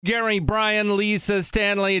Gary, Brian, Lisa,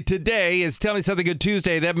 Stanley. Today is Tell Me Something Good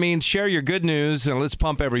Tuesday. That means share your good news and let's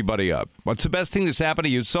pump everybody up. What's the best thing that's happened to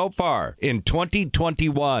you so far in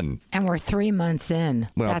 2021? And we're 3 months in.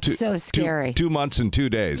 Well, that's so scary. 2 months and 2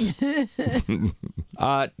 days.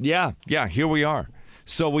 Yeah, here we are.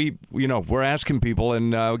 So we're asking people, and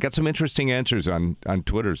we got some interesting answers on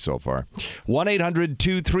Twitter so far.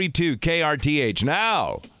 1-800-232-KRTH.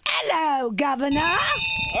 Now. Hello, Governor.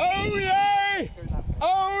 Oh, yay!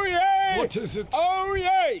 Oh, yay! What is it? Oh,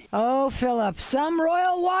 yay! Oh, Philip, some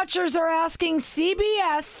royal watchers are asking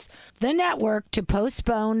CBS, the network, to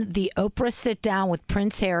postpone the Oprah sit-down with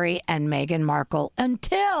Prince Harry and Meghan Markle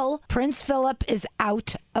until Prince Philip is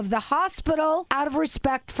out of the hospital out of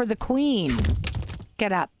respect for the Queen.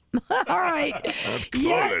 Get up. All right. I'm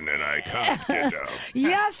calling and I can't get up.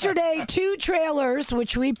 Yesterday, 2 trailers,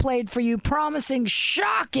 which we played for you, promising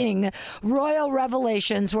shocking royal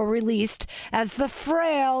revelations, were released as the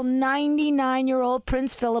frail 99-year-old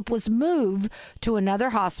Prince Philip was moved to another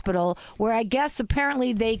hospital where I guess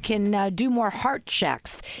apparently they can do more heart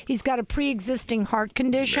checks. He's got a pre-existing heart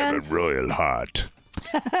condition. A royal heart.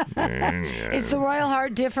 Is the royal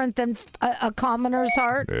heart different than a commoner's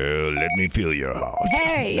heart? Let me feel your heart.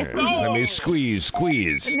 Hey. Let me squeeze.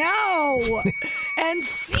 No. And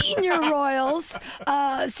senior royal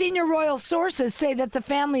sources say that the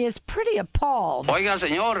family is pretty appalled. Oiga,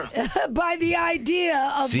 señor. By the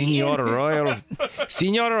idea of Senor Royal.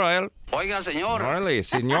 Oiga, señor. Marley,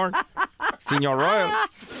 Senor Royal.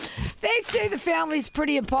 They say the family's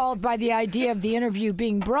pretty appalled by the idea of the interview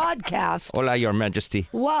being broadcast Hola, Your Majesty.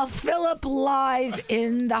 while Philip lies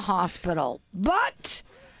in the hospital. But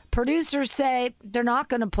producers say they're not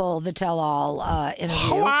going to pull the tell-all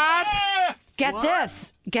interview. What? Get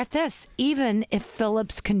this. Even if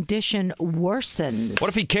Philip's condition worsens. What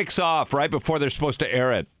if he kicks off right before they're supposed to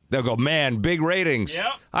air it? They'll go, man, big ratings.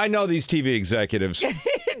 Yep. I know these TV executives.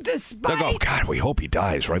 They'll go, God, we hope he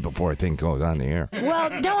dies right before a thing goes on the air. Well,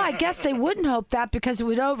 no, I guess they wouldn't hope that because it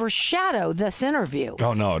would overshadow this interview.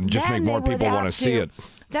 Oh, no, just Then make more they would people want have to see it.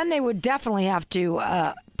 Then they would definitely have to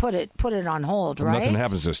put it on hold, right? Nothing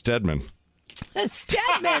happens to Stedman.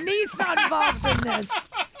 Stedman, he's not involved in this.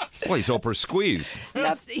 Well, he's Oprah's squeeze.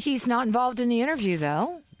 He's not involved in the interview,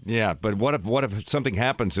 though. Yeah, but what if something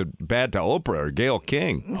happens bad to Oprah or Gayle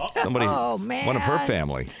King? Somebody, Oh, man. one of her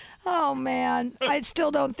family. Oh, man. I still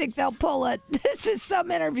don't think they'll pull it. This is some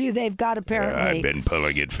interview they've got, apparently. I've been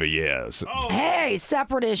pulling it for years. Hey,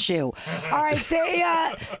 separate issue. All right,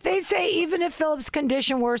 they say even if Philip's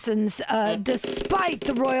condition worsens, despite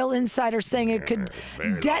the royal insider saying it could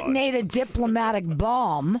detonate a diplomatic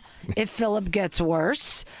bomb if Philip gets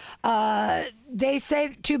worse, they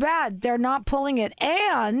say, too bad, they're not pulling it.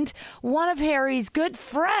 And one of Harry's good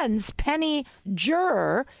friends, Penny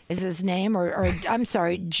Juror is his name, or I'm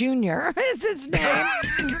sorry, Junior is his name.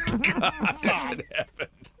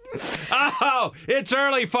 Oh, it's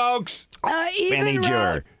early, folks. Penny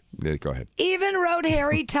Juror. Go ahead. Even wrote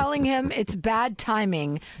Harry telling him it's bad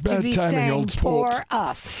timing to Bad be timing, saying old sport. for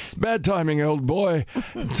us. Bad timing, old boy.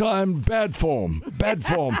 Bad form.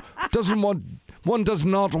 One does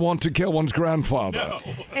not want to kill one's grandfather.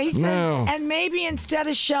 He says, No. and maybe instead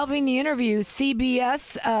of shelving the interview,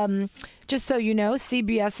 CBS, just so you know,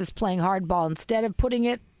 CBS is playing hardball. Instead of putting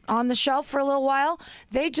it on the shelf for a little while,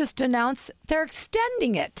 they just announced they're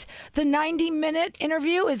extending it. The 90-minute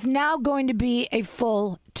interview is now going to be a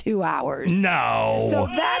full 2 hours. No. So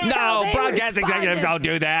that's how they broadcast executives responded. don't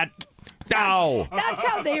do that. No. That's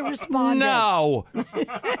how they responded. No.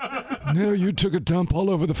 No, you took a dump all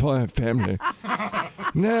over the family.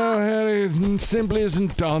 No, Harry, it simply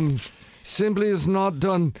isn't done. Simply is not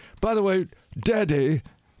done. By the way, Daddy,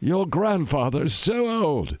 your grandfather is so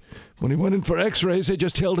old. When he went in for x-rays, they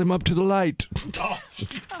just held him up to the light.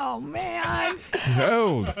 Oh, man.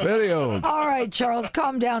 Old, very old. All right, Charles,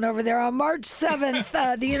 calm down over there. On March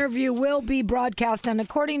 7th, the interview will be broadcast, and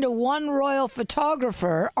according to one royal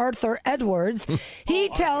photographer, Arthur Edwards, he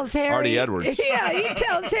tells Harry... Artie Edwards. Yeah, he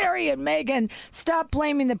tells Harry and Meghan, stop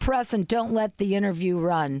blaming the press and don't let the interview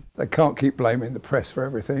run. They can't keep blaming the press for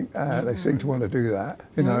everything. They seem to want to do that.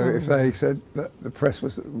 You know, if they said that the press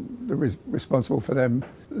was responsible for them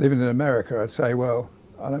living in America, I'd say, well,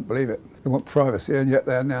 I don't believe it. They want privacy, and yet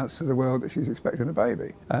they announce to the world that she's expecting a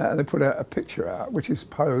baby. They put out a picture out, which is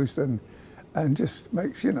posed and just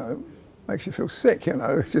makes you feel sick. You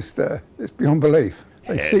know, it's just it's beyond belief.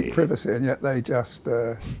 They seek privacy, and yet they just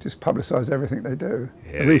publicise everything they do.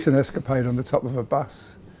 The recent escapade on the top of a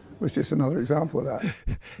bus was just another example of that.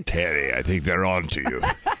 Terry, I think they're on to you.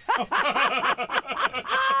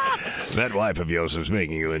 That wife of yours is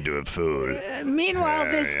making you into a fool.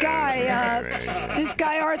 Meanwhile, this guy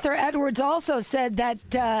Arthur Edwards also said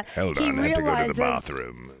that Hold he on, I have to go to the realizes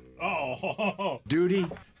bathroom. Duty?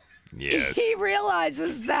 Yes. he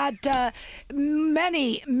realizes that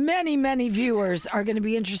many viewers are going to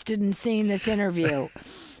be interested in seeing this interview,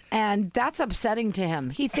 and that's upsetting to him.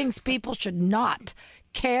 He thinks people should not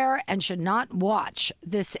care and should not watch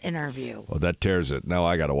this interview. Well, that tears it. Now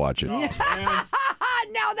I got to watch it.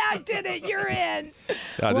 Now that did it. You're in.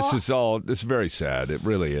 This is very sad. It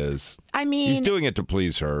really is. I mean, He's doing it to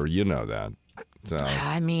please her. You know that. So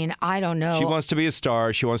I mean, I don't know. she wants to be a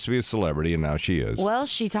star. She wants to be a celebrity, and now she is. Well,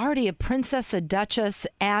 she's already a princess, a duchess,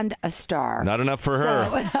 and a star. Not enough for her.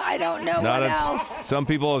 So, I don't know what else. Some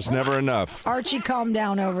people, it's never enough. Archie, calm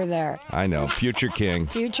down over there. I know. Future king.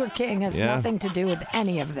 Future king has nothing to do with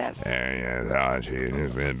any of this. Yes, Archie.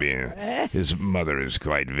 His mother is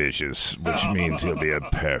quite vicious, which means he'll be a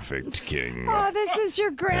perfect king. Oh, this is your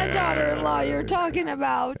granddaughter-in-law you're talking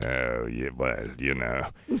about. Oh, yeah, well, you know.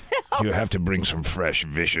 You have to bring some fresh,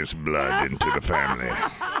 vicious blood into the family.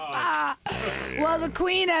 Well, the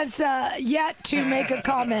Queen has yet to make a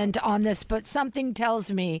comment on this, but something tells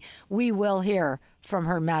me we will hear from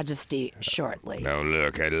Her Majesty shortly. Now,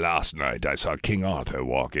 look, last night I saw King Arthur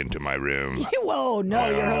walk into my room. Whoa, no,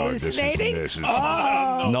 you're hallucinating? This is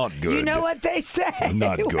not good. You know what they say?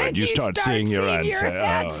 Not good. When You start seeing your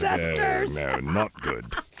ancestors. No, not good.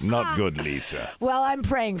 Not good, Lisa. Well, I'm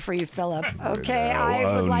praying for you, Philip. Okay, No,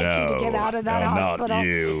 I would like you to get out of that no, hospital not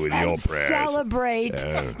you with and your prayers. celebrate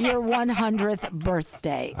your 100th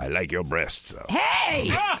birthday. I like your breasts, though.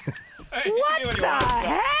 Hey! What the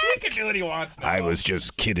heck? He can do what he wants now. I was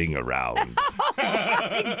just kidding around.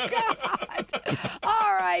 God.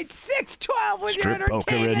 All right, 612 with your Strip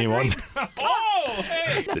poker, entertainment. anyone? Oh,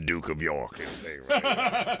 hey. The Duke of York is saying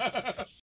right here.